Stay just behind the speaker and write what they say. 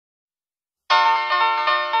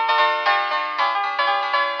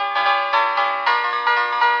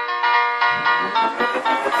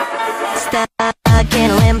stuck in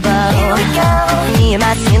a limbo. Me and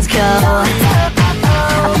my sins go.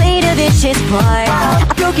 I played a vicious part,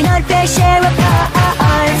 I've broken unfair share of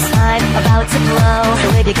parts. I'm about to blow, so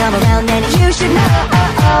if you come around then you should know.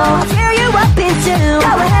 I'll tear you up in two.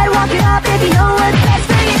 Go ahead, walk it off if you know what's best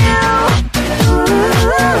for you.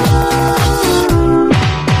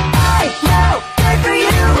 I know, good for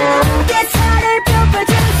you. Gets harder, built for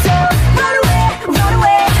two, so run away,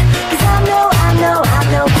 'cause I'm no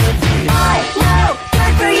good for you. I know,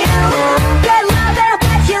 good for you. Get love and I'll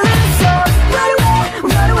bet you lose, so run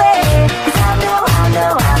away, 'cause I'm no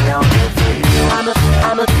good for you.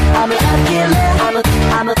 I'm a love killer. I'm a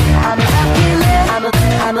love killer. I'm a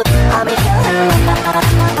killer.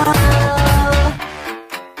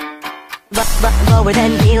 Lower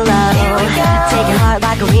than below, take your heart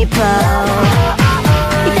like a repo.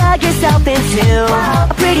 You dug yourself into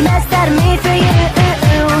a pretty mess that I made for you.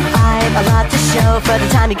 I've a lot to show for the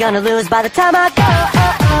time you're gonna lose by the time I go.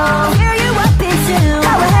 Tear you up in two.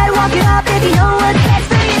 Go ahead, walk it off if you know what's best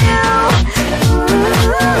for you.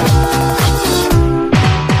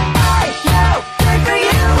 I know, good for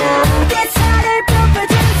you. Gets harder, built for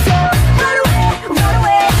two, so run away,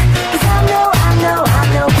 'cause I'm no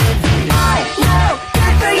good for you. I know,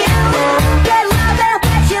 good for you. Get love and I'll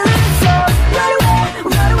bet you lose, so run away,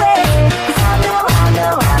 'cause I'm no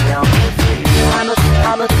good for you. I'm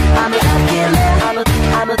a love killer. I'm a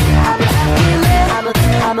love killer. I'm a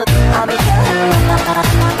killer.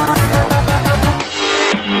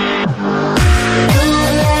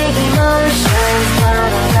 Emotions,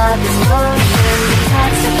 bottling up this motion,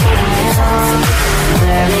 intoxicating,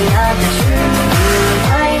 learning of the truth.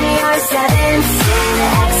 90 or 7 sin,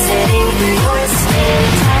 exiting through your skin,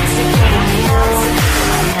 intoxicating,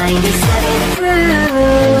 97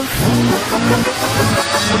 proof.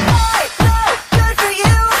 I know, good for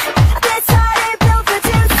you. Gets harder, built for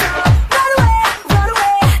two, so run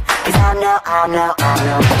away, 'cause I'm no